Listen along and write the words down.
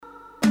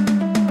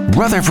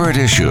Rutherford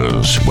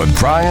Issues with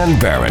Brian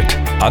Barrett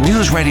on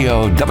News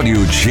Radio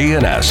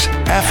WGNS,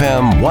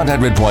 FM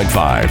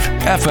 100.5,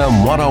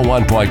 FM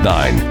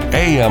 101.9,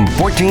 AM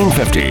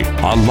 1450,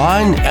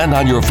 online and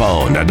on your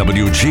phone at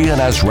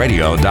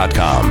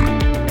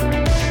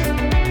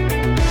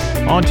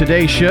WGNSradio.com. On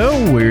today's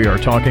show, we are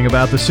talking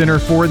about the Center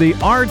for the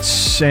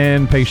Arts,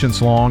 and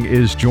Patience Long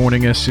is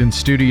joining us in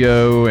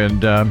studio,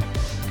 and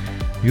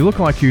you look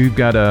like you've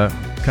got a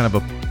kind of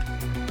a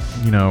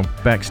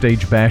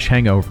backstage bash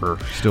hangover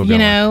still going.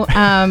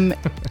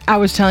 I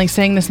was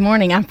saying this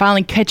morning, I'm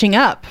finally catching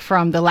up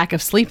from the lack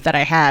of sleep that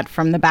I had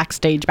from the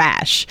backstage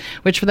bash,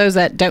 which for those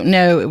that don't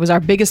know, it was our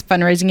biggest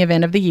fundraising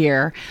event of the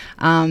year.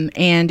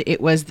 And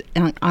it was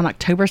on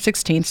October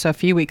 16th, so a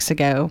few weeks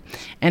ago.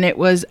 And it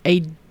was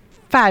a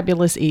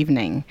fabulous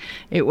evening.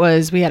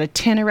 We had a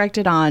tent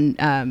erected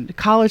on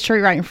College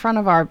Street right in front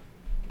of our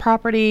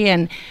property.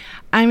 And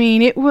I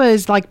mean, it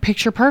was like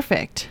picture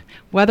perfect.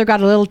 Weather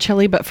got a little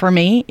chilly, but for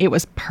me, it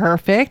was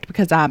perfect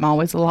because I'm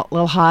always a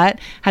little hot.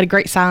 Had a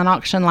great silent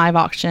auction, live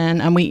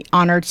auction, and we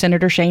honored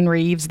Senator Shane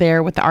Reeves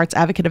there with the Arts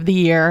Advocate of the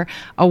Year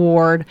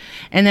award.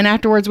 And then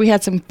afterwards, we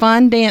had some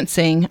fun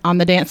dancing on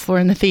the dance floor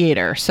in the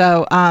theater.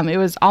 So it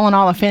was all in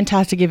all a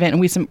fantastic event, and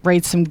we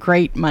raised some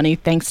great money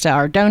thanks to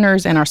our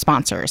donors and our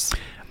sponsors.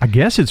 I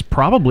guess it's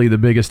probably the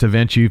biggest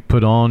event you've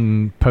put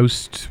on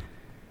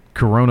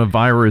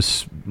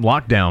post-coronavirus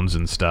lockdowns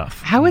and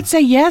stuff. I would say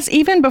yes.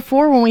 Even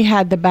before when we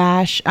had the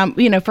bash,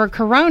 for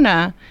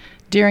Corona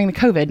during the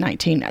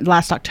COVID-19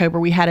 last October,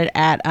 we had it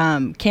at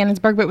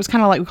Cannonsburg, but it was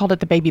kind of like we called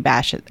it the baby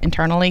bash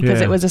internally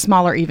because it was a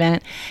smaller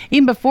event.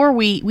 Even before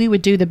we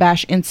would do the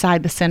bash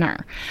inside the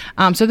center.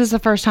 So this is the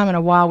first time in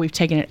a while we've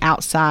taken it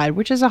outside,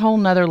 which is a whole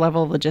nother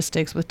level of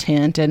logistics with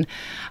tent. And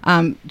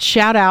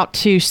shout out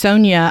to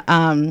Sonia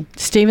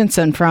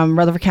Stevenson from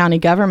Rutherford County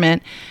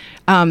Government.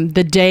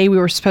 The day we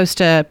were supposed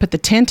to put the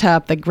tent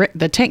up,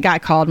 the tent guy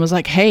called and was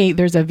like, hey,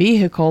 there's a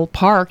vehicle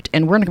parked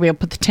and we're not going to be able to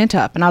put the tent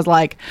up. And I was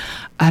like,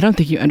 I don't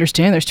think you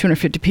understand. There's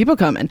 250 people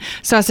coming.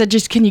 So I said,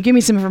 just can you give me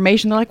some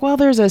information? They're like, well,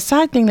 there's a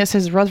side thing that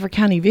says Rutherford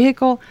County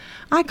vehicle.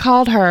 I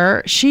called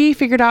her. She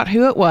figured out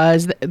who it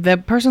was. The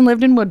person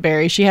lived in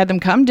Woodbury. She had them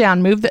come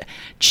down,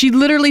 she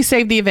literally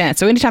saved the event.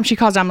 So anytime she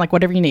calls, I'm like,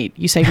 whatever you need,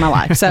 you saved my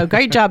life. So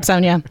great job,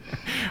 Sonia.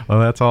 Well,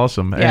 that's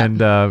awesome. Yeah.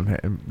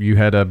 And you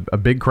had a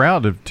big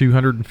crowd of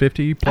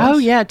 250 plus? Oh,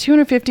 yeah,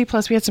 250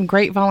 plus. We had some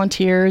great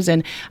volunteers.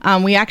 And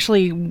we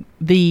actually,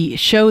 the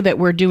show that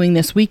we're doing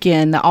this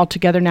weekend, the All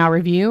Together Now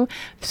review,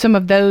 some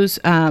of those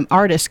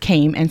artists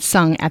came and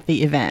sung at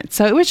the event.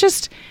 So it was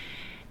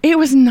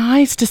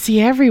nice to see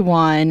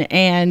everyone,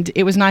 and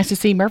it was nice to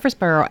see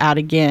Murfreesboro out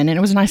again, and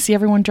it was nice to see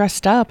everyone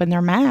dressed up in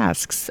their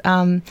masks.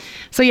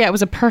 It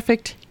was a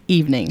perfect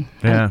evening.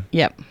 Yeah.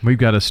 Yep. We've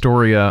got a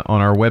story on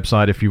our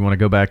website if you want to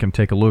go back and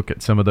take a look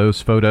at some of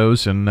those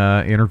photos, and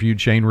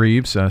interviewed Shane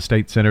Reeves,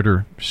 State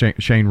Senator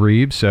Shane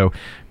Reeves. So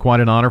quite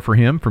an honor for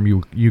him from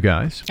you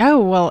guys. Oh,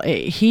 well,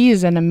 he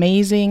is an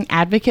amazing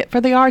advocate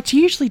for the arts.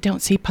 You usually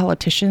don't see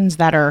politicians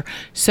that are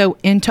so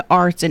into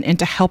arts and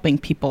into helping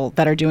people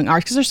that are doing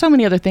arts because there's so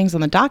many other things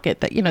on the docket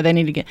that, they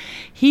need to get.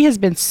 He has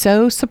been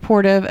so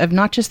supportive of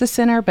not just the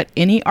center, but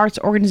any arts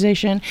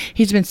organization.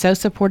 He's been so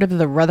supportive of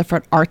the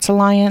Rutherford Arts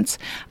Alliance.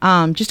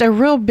 Just a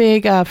real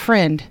big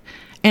friend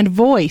and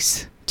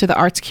voice to the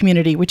arts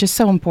community, which is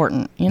so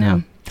important, Yeah.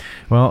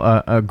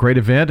 Well, a great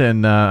event,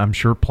 and I'm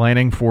sure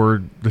planning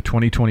for the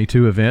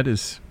 2022 event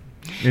is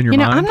in your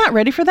mind. I'm not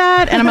ready for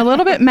that, and I'm a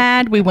little bit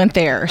mad we went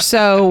there,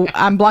 so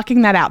I'm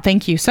blocking that out.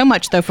 Thank you so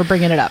much, though, for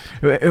bringing it up.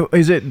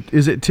 Is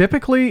it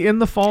typically in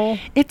the fall?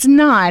 It's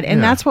not,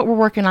 and that's what we're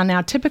working on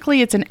now.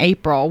 Typically, it's in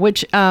April,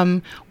 which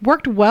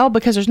worked well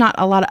because there's not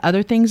a lot of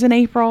other things in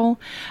April,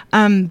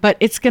 but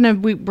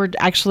we're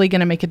actually going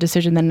to make a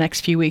decision in the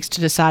next few weeks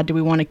to decide, do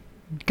we want to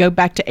go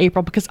back to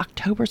April because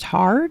October's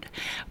hard.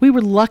 We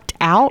were lucked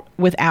out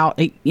without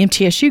a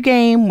MTSU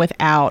game,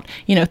 without,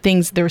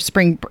 things, there's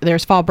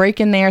fall break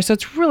in there. So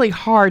it's really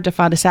hard to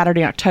find a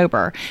Saturday in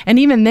October. And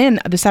even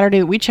then, the Saturday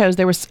that we chose,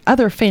 there was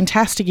other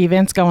fantastic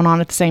events going on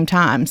at the same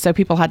time. So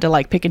people had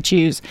to pick and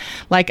choose.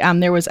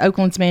 There was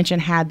Oakland's Mansion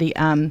had the,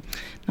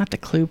 not the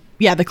Clue.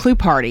 Yeah, the Clue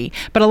party.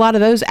 But a lot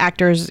of those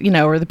actors,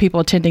 or the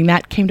people attending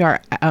that came to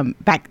our,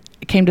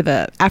 came to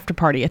the after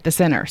party at the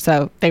center.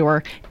 So they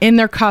were in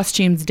their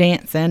costumes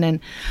dancing. And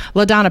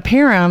LaDonna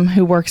Parham,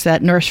 who works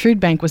at Nourish Food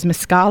Bank, was Miss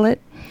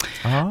Scarlett.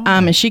 Oh.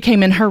 And she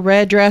came in her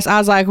red dress. I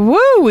was like,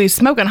 woo, we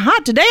smoking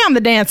hot today on the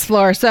dance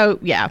floor. So,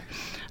 yeah.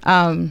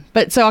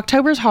 But so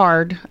October's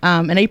hard,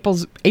 and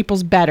April's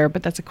better,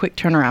 but that's a quick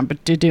turnaround.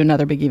 But to do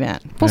another big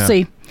event, we'll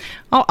see.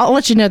 I'll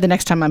let you know the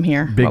next time I'm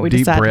here. Big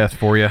deep breath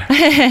for you.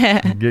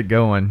 Get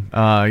going.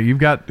 You've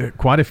got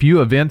quite a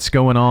few events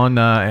going on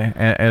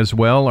as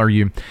well. Are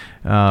you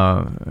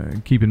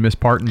keeping Miss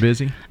Parton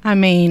busy? I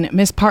mean,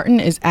 Miss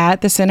Parton is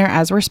at the center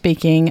as we're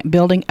speaking,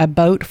 building a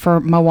boat for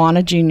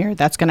Moana Jr.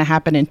 That's going to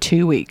happen in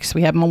 2 weeks.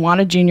 We have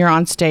Moana Jr.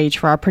 on stage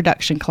for our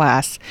production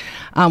class,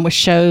 with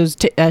shows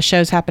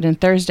happening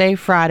Thursday,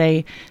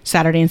 Friday,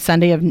 Saturday, and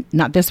Sunday of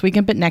not this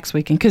weekend, but next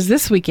weekend. Because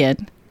this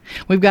weekend,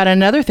 We've got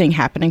another thing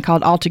happening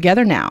called All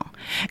Together Now.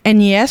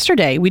 And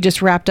yesterday, we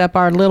just wrapped up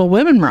our Little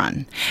Women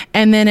run.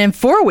 And then in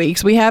 4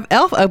 weeks, we have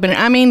Elf opening.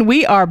 I mean,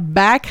 we are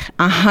back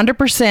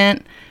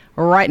 100%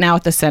 right now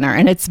at the center,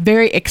 and it's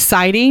very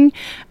exciting.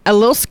 A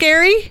little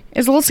scary.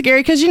 It's a little scary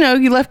because, you know,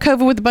 you left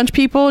COVID with a bunch of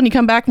people and you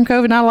come back from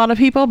COVID, not a lot of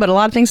people, but a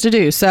lot of things to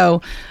do.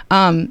 So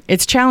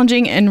it's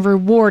challenging and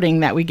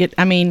rewarding that we get.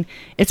 I mean,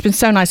 it's been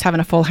so nice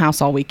having a full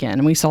house all weekend,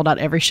 and we sold out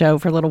every show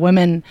for Little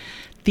Women.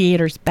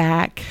 Theater's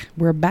back.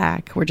 We're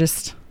back.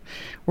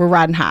 We're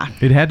riding high.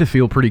 It had to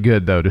feel pretty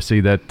good, though, to see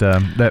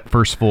that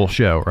first full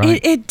show,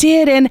 right? It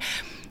did. And,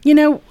 you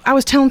know, I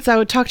would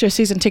talk to a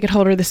season ticket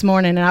holder this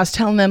morning, and I was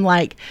telling them,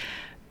 like,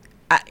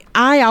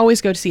 I always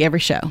go to see every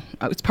show.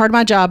 It's part of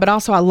my job, but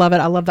also I love it.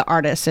 I love the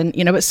artists. And,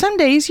 you know, but some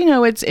days, you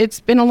know, it's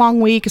been a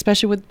long week,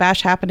 especially with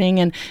Bash happening.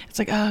 And it's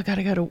like, oh, I got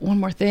to go to one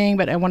more thing,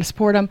 but I want to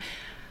support them.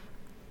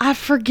 I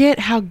forget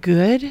how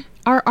good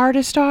our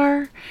artists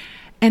are.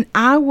 And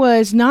I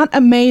was not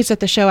amazed that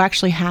the show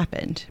actually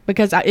happened,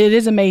 because it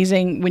is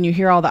amazing when you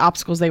hear all the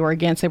obstacles they were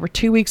against. They were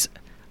 2 weeks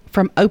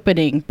from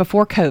opening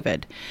before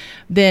COVID,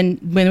 then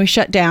when we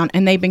shut down,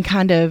 and they've been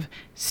kind of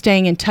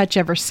staying in touch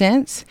ever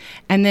since.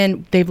 And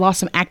then they've lost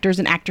some actors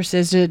and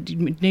actresses to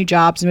new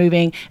jobs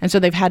moving, and so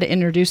they've had to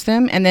introduce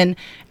them. And then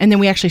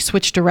we actually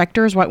switched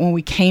directors right when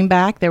we came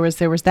back. There was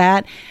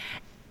that.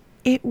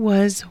 It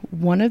was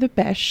one of the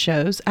best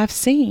shows I've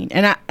seen,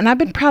 and I've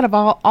been proud of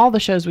all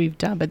the shows we've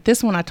done. But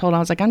this one, I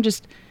was like,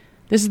 this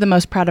is the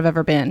most proud I've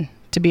ever been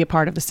to be a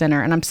part of the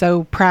center, and I'm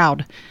so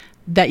proud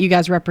that you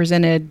guys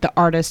represented the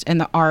artist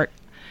and the art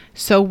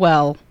so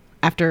well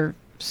after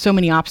so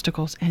many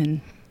obstacles,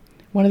 and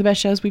one of the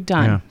best shows we've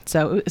done. Yeah.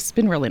 So it's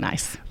been really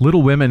nice.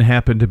 Little Women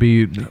happened to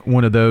be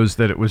one of those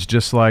that it was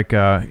just like,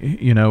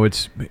 you know,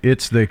 it's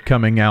the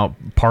coming out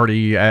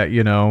party,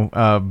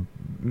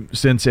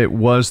 since it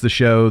was the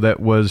show that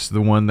was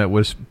the one that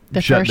was the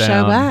shut first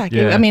down. Show back.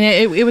 Yeah.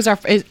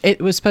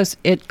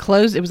 It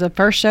closed. It was the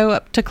first show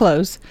up to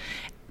close,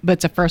 but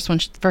it's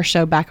the first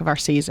show back of our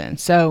season.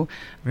 So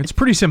it's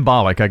pretty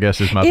symbolic, I guess,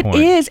 is my point.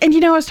 It is. And, you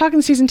know, I was talking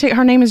to season 2.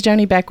 Her name is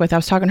Joni Beckwith. I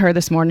was talking to her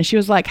this morning. She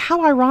was like,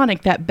 how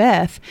ironic that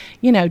Beth,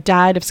 you know,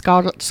 died of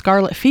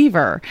scarlet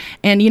fever.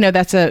 And, you know,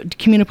 that's a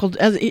communicable.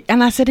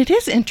 And I said, it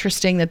is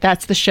interesting that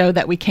that's the show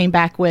that we came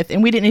back with.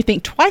 And we didn't even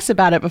think twice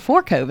about it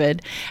before COVID.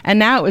 And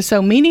now it was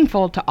so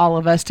meaningful to all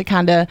of us to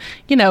kind of,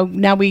 you know,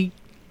 now we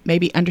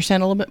maybe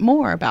understand a little bit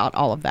more about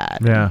all of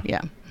that. Yeah.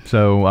 Yeah.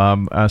 So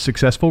a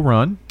successful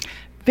run.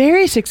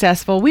 Very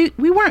successful. We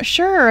weren't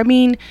sure. I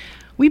mean,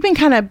 we've been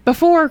kind of,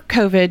 before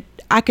COVID,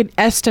 I could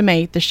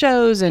estimate the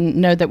shows and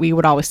know that we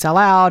would always sell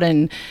out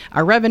and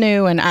our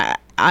revenue, and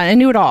I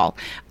knew it all.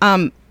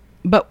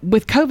 But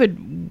with COVID,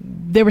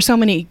 there were so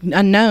many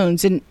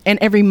unknowns, and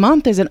every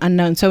month is an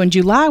unknown. So in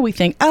July, we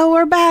think, oh,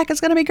 we're back.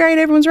 It's going to be great.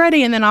 Everyone's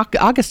ready. And then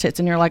August hits,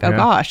 and you're like, oh,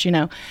 gosh, you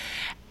know.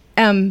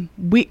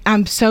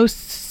 I'm so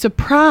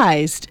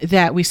surprised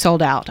that we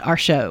sold out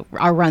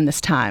our run this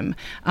time,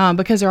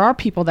 because there are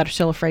people that are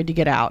still afraid to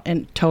get out,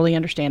 and totally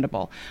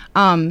understandable.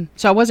 So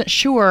I wasn't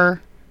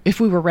sure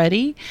if we were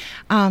ready,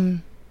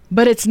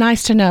 but it's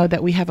nice to know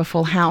that we have a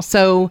full house.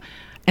 So,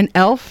 and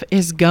Elf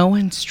is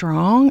going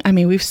strong. I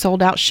mean, we've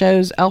sold out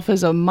shows. Elf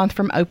is a month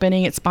from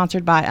opening. It's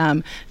sponsored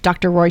by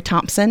Dr. Roy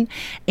Thompson,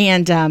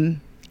 and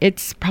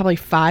it's probably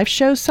 5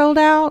 shows sold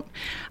out.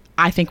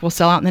 I think we'll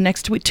sell out in the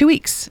next 2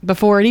 weeks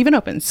before it even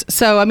opens.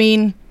 So, I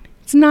mean,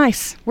 it's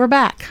nice. We're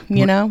back,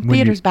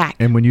 theater's back.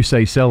 And when you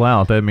say sell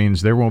out, that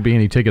means there won't be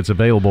any tickets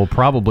available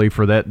probably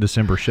for that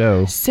December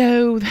show.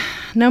 So,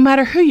 no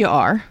matter who you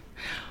are,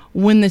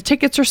 when the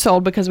tickets are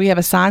sold, because we have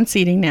assigned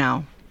seating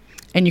now,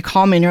 and you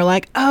call me and you're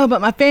like, oh, but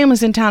my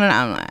family's in town,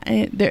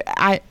 and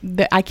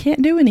I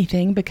can't do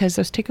anything because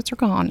those tickets are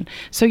gone.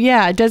 So,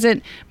 yeah, it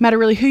doesn't matter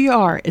really who you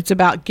are. It's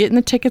about getting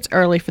the tickets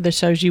early for the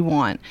shows you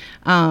want.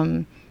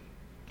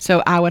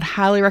 So I would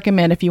highly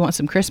recommend, if you want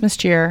some Christmas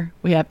cheer,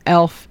 we have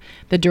Elf.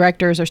 The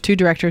directors, there's 2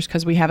 directors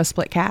because we have a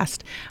split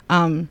cast.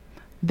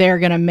 They're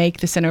going to make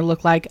the center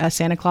look like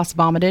Santa Claus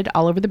vomited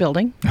all over the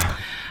building,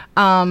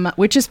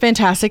 which is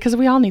fantastic because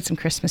we all need some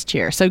Christmas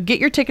cheer. So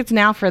get your tickets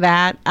now for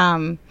that.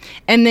 And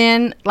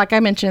then, like I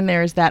mentioned,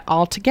 there's that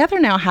All Together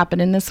Now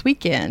happening this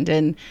weekend.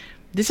 And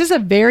this is a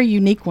very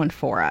unique one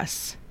for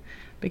us,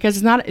 because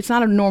it's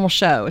not a normal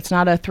show. It's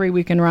not a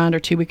 3-weekend run or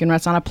 2-weekend run.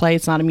 It's not a play.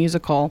 It's not a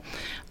musical.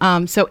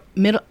 So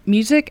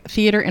Music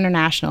Theater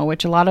International,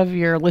 which a lot of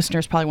your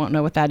listeners probably won't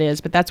know what that is,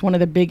 but that's one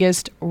of the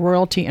biggest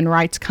royalty and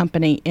rights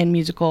company in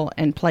musical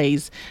and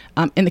plays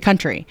in the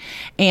country.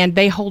 And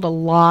they hold a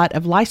lot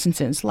of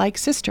licenses like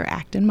Sister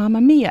Act and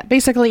Mamma Mia.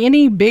 Basically,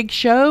 any big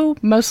show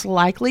most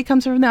likely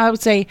comes from them. I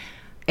would say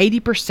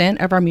 80%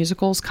 of our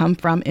musicals come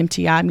from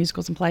MTI,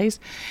 Musicals and Plays.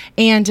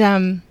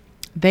 And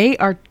they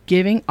are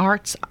giving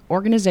arts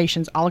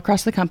organizations all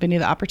across the company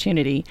the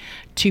opportunity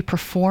to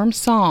perform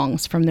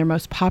songs from their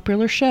most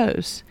popular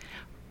shows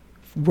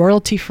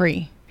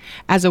royalty-free,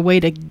 as a way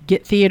to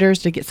get theaters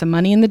to get some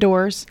money in the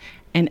doors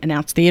and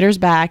announce theaters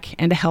back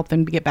and to help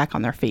them get back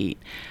on their feet.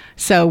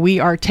 So we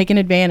are taking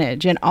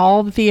advantage, and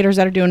all the theaters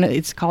that are doing it,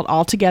 it's called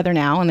All Together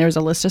now, and there's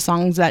a list of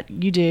songs that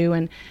you do,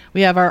 and we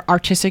have our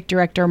artistic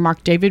director,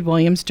 Mark David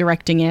Williams,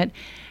 directing it,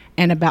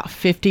 and about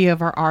 50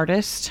 of our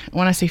artists.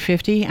 When I say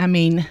 50, I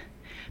mean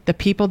the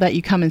people that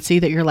you come and see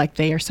that you're like,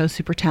 they are so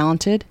super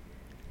talented,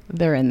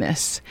 they're in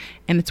this.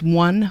 And it's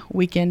one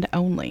weekend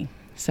only.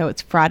 So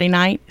it's Friday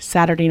night,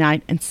 Saturday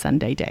night, and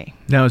Sunday day.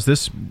 Now, is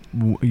this,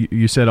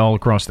 you said all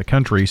across the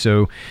country,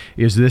 so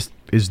is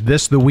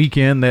this the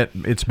weekend that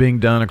it's being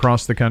done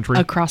across the country?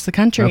 Across the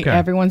country. Okay.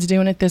 Everyone's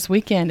doing it this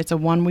weekend. It's a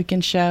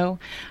one-weekend show.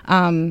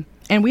 And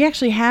we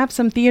actually have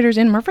some theaters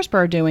in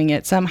Murfreesboro doing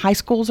it. Some high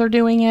schools are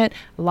doing it.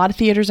 A lot of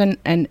theaters in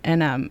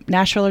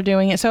Nashville are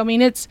doing it. So, I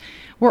mean,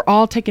 we're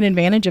all taking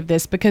advantage of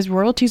this because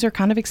royalties are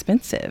kind of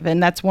expensive.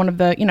 And that's one of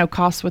the,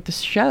 costs with the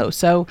show.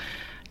 So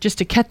just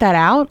to cut that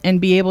out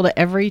and be able to,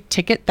 every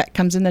ticket that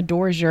comes in the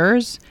door is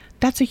yours,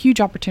 that's a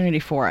huge opportunity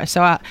for us.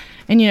 So,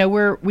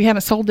 we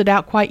haven't sold it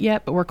out quite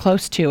yet, but we're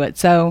close to it.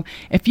 So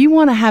if you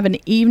want to have an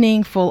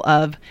evening full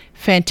of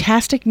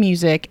fantastic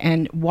music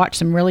and watch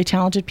some really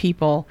talented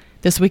people,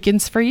 this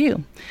weekend's for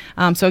you.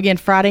 So again,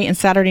 Friday and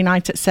Saturday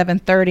nights at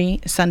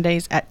 7:30,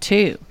 Sundays at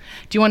 2.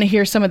 Do you want to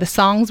hear some of the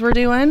songs we're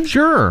doing?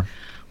 Sure.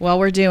 Well,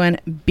 we're doing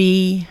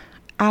Be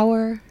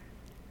Our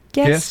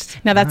Guest.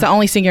 Now, that's the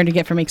only singer to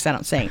get from me because I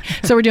don't sing.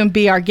 So we're doing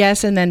Be Our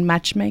Guest, and then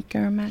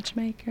Matchmaker,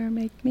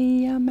 Make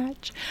Me a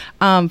Match,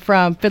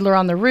 from Fiddler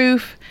on the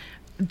Roof.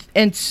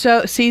 And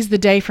so Seize the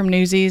Day from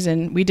Newsies,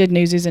 and we did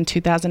Newsies in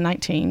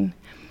 2019.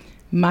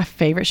 My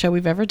favorite show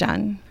we've ever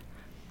done.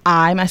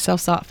 I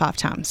myself saw it 5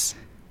 times.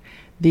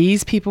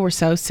 These people were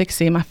so sick to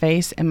see my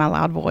face and my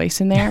loud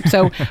voice in there.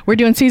 So we're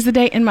doing Seize the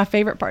Day, and my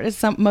favorite part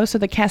is most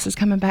of the cast is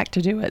coming back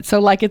to do it.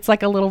 So it's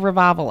like a little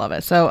revival of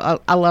it. So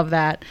I love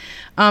that.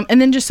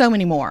 And then just so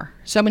many more.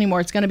 So many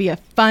more. It's going to be a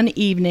fun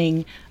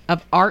evening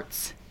of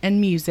arts and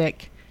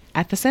music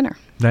at the center.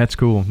 That's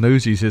cool.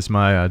 Newsies is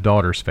my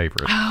daughter's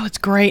favorite. Oh, it's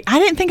great. I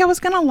didn't think I was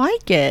going to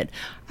like it.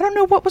 I don't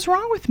know what was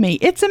wrong with me.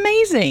 It's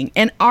amazing.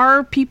 And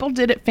our people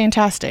did it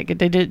fantastic.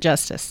 They did it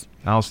justice.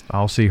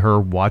 I'll see her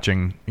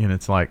watching, and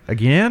it's like,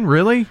 again,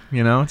 really?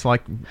 It's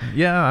like,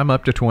 yeah, I'm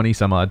up to 20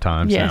 some odd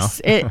times now. Yes,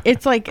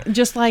 it's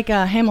just like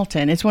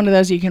Hamilton. It's one of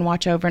those you can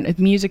watch over, and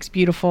the music's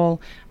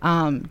beautiful.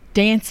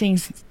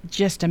 Dancing's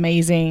just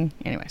amazing.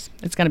 Anyways,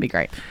 it's going to be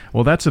great.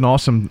 Well, that's an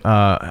awesome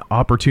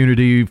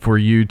opportunity for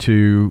you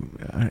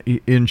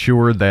to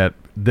ensure that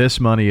this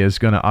money is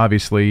going to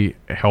obviously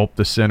help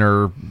the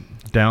center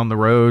down the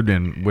road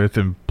and with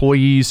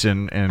employees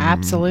and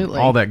absolutely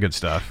all that good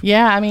stuff.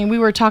 Yeah, I mean, we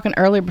were talking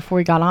earlier before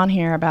we got on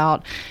here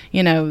about,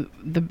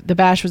 the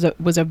bash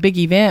was a big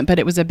event, but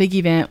it was a big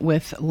event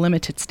with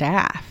limited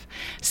staff.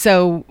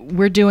 So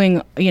we're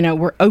doing,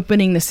 we're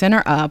opening the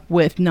center up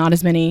with not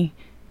as many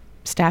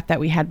staff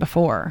that we had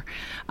before,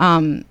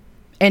 and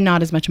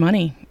not as much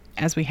money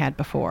as we had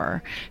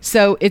before.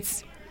 So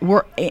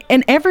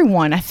and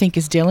everyone, I think,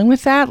 is dealing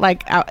with that.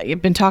 Like,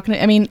 I've been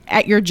talking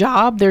at your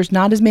job, there's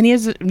not as many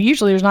as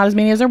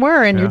there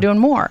were, and you're doing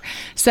more.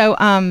 So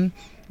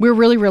we're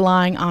really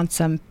relying on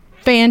some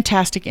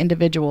fantastic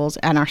individuals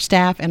and our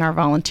staff and our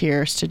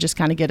volunteers to just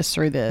kind of get us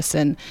through this.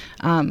 And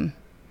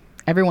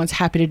everyone's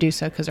happy to do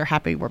so because they're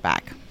happy we're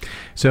back.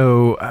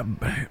 So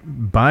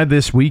by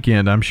this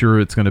weekend, I'm sure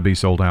it's going to be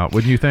sold out,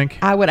 wouldn't you think?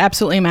 I would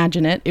absolutely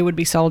imagine it. It would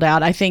be sold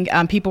out. I think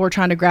people were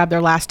trying to grab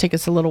their last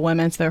tickets to Little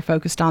Women, so they're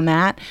focused on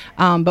that.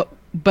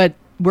 But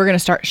we're going to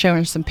start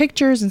showing some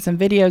pictures and some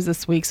videos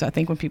this week, so I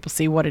think when people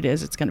see what it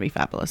is, it's going to be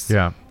fabulous.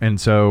 Yeah, and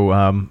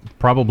so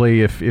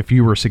probably if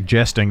you were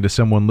suggesting to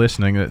someone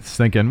listening that's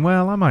thinking,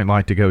 well, I might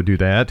like to go do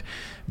that,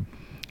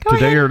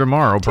 today or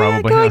tomorrow,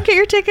 probably. Go and get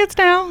your tickets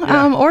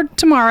now, or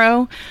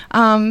tomorrow,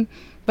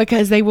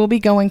 because they will be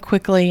going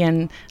quickly,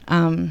 and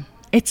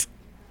it's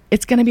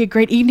going to be a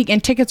great evening.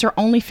 And tickets are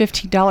only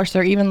 $15.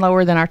 They're even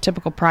lower than our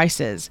typical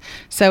prices.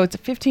 So it's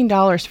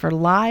 $15 for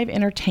live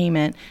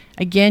entertainment.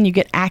 Again, you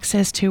get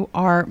access to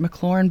our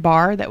McLaurin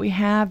bar that we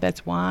have.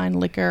 That's wine,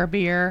 liquor,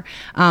 beer,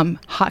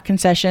 hot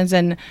concessions,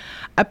 and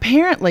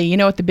apparently,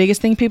 what the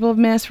biggest thing people have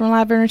missed from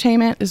live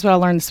entertainment is what I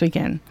learned this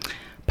weekend: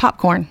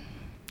 popcorn.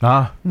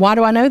 Why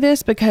do I know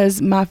this?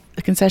 Because my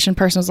concession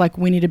person was like,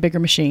 we need a bigger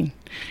machine.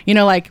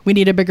 We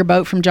need a bigger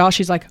boat from Jaws.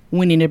 She's like,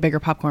 we need a bigger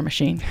popcorn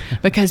machine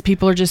because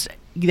people are just,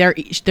 they're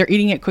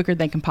eating it quicker than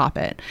they can pop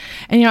it.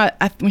 And,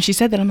 when she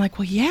said that, I'm like,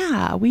 well,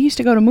 yeah, we used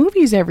to go to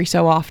movies every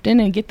so often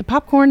and get the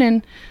popcorn,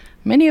 and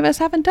many of us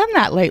haven't done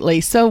that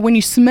lately. So when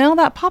you smell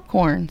that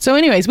popcorn. So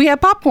anyways, we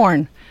have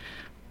popcorn.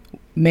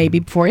 Maybe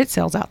before it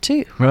sells out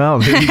too. Well,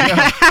 there you go.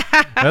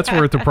 That's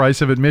worth the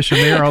price of admission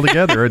there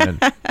altogether,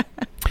 isn't it?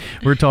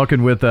 We're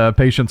talking with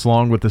Patience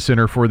Long with the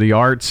Center for the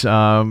Arts.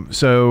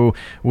 So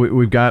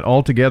we've got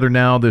All Together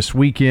now this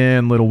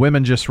weekend. Little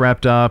Women just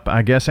wrapped up.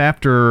 I guess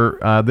after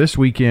this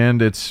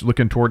weekend, it's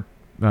looking toward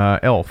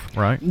Elf,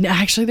 right?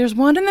 Actually, there's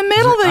one in the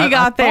middle that you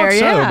got there.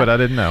 Yeah, but I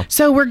didn't know.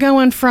 So we're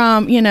going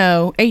from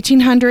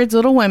 1800s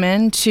Little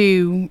Women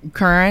to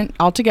current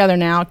All Together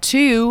now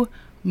to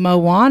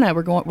Moana,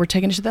 we're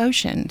taking it to the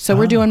ocean. So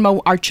we're doing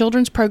our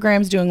children's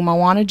program's doing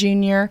Moana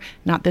Junior,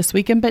 not this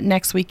weekend, but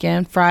next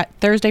weekend,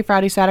 Thursday,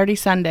 Friday, Saturday,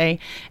 Sunday.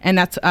 And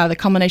that's the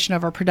culmination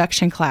of our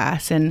production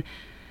class. And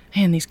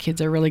man, these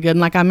kids are really good. And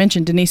like I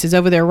mentioned, Denise is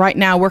over there right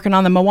now working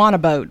on the Moana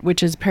boat,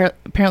 which has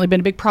apparently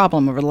been a big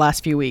problem over the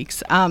last few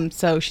weeks.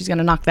 So she's going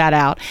to knock that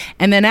out.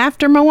 And then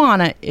after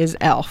Moana is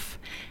Elf.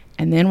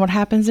 And then what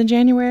happens in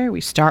January?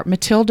 We start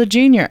Matilda,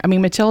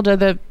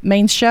 the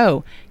main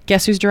show.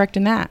 Guess who's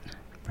directing that?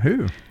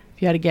 Who? If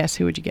you had to guess,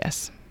 who would you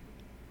guess?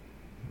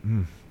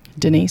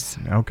 Denise.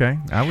 Okay.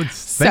 I was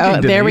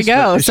thinking Denise. There we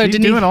go. Is she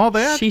Denise, doing all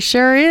that? She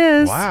sure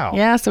is. Wow.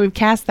 Yeah, so we've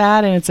cast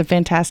that, and it's a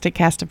fantastic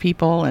cast of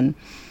people, and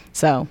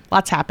so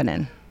lots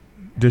happening.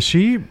 Is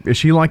she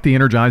like the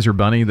Energizer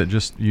Bunny that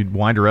just you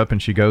wind her up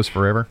and she goes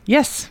forever?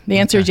 Yes. The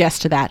answer is yes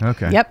to that.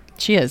 Okay. Yep,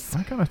 she is.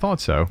 I kind of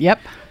thought so. Yep.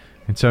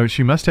 And so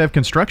she must have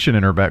construction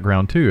in her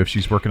background too if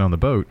she's working on the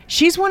boat.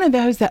 She's one of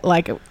those that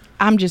like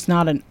I'm just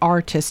not an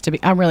artist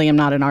I really am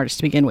not an artist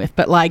to begin with,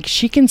 but like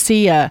she can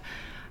see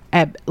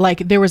like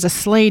there was a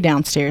sleigh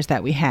downstairs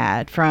that we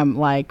had from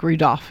like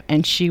Rudolph,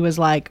 and she was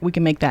like, we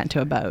can make that into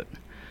a boat.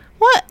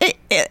 What?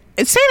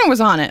 Santa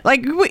was on it.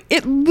 Like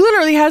it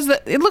literally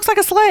it looks like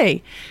a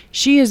sleigh.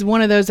 She is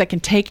one of those that can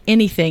take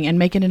anything and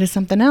make it into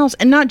something else,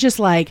 and not just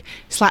like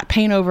slap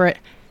paint over it.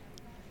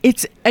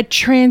 It's a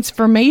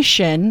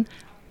transformation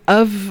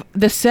of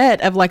the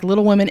set of like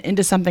Little Women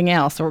into something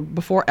else, or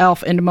before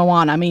Elf into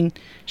Moana. I mean,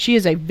 she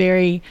is a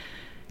very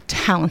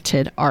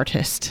talented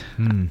artist.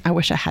 I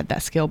wish I had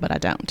that skill, but I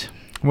don't.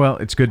 Well,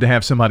 it's good to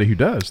have somebody who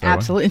does, though.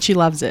 Absolutely, and she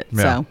loves it.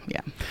 Yeah. So, yeah.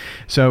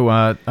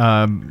 So,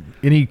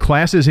 any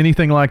classes,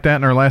 anything like that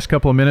in our last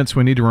couple of minutes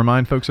we need to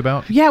remind folks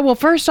about? Yeah, well,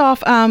 first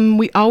off,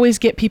 we always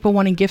get people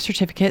wanting gift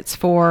certificates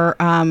for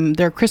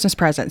their Christmas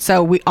presents.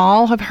 So we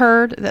all have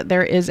heard that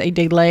there is a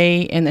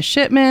delay in the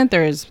shipment.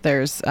 There's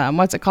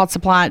what's it called?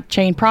 Supply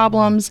chain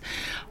problems.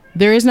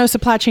 There is no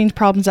supply chain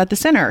problems at the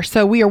center.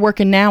 So we are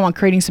working now on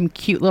creating some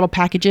cute little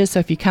packages. So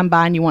if you come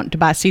by and you want to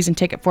buy a season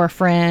ticket for a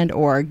friend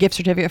or a gift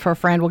certificate for a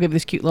friend, we'll give you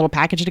this cute little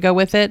package to go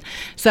with it.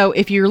 So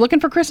if you're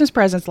looking for Christmas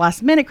presents,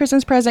 last minute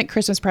Christmas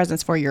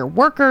presents for your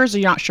workers, or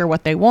you're not sure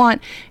what they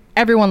want,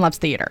 everyone loves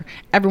theater.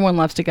 Everyone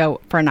loves to go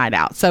for a night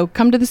out. So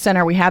come to the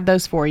center. We have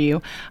those for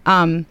you.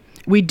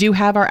 We do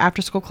have our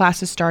after-school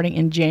classes starting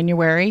in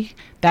January.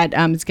 That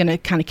is going to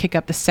kind of kick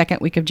up the second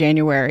week of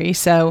January.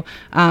 So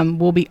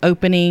we'll be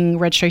opening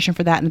registration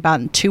for that in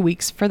about 2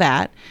 weeks for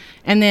that.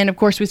 And then, of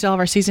course, we still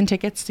have our season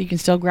tickets. So you can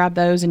still grab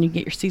those, and you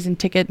get your season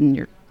ticket and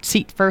your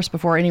seat first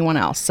before anyone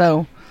else.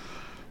 So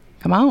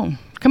come on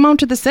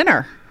to the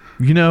center.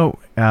 You know,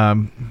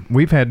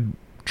 we've had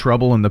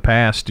trouble in the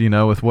past,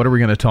 with what are we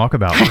going to talk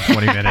about for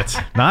 20 minutes?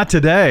 Not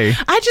today.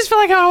 I just feel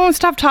like I don't want to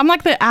stop talking.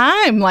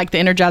 I'm like the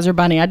Energizer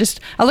Bunny. I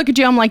look at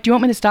you, I'm like, do you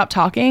want me to stop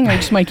talking, or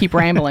just want to keep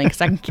rambling?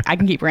 Because I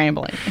can keep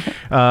rambling.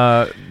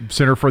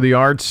 Center for the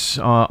Arts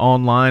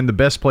online, the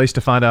best place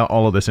to find out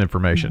all of this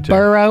information too.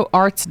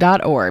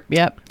 Burrowarts.org.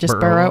 Yep, just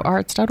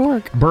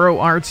burrowarts.org.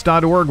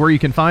 Burrowarts.org, where you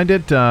can find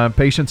it.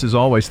 Patience, as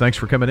always, thanks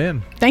for coming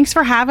in. Thanks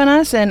for having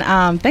us,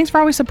 and thanks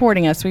for always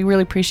supporting us. We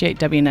really appreciate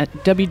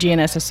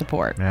WGNS's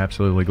support.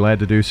 Absolutely, glad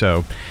to do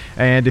so.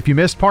 And if you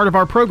missed part of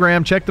our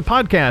program, check the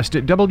podcast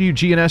at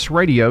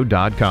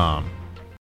WGNSradio.com.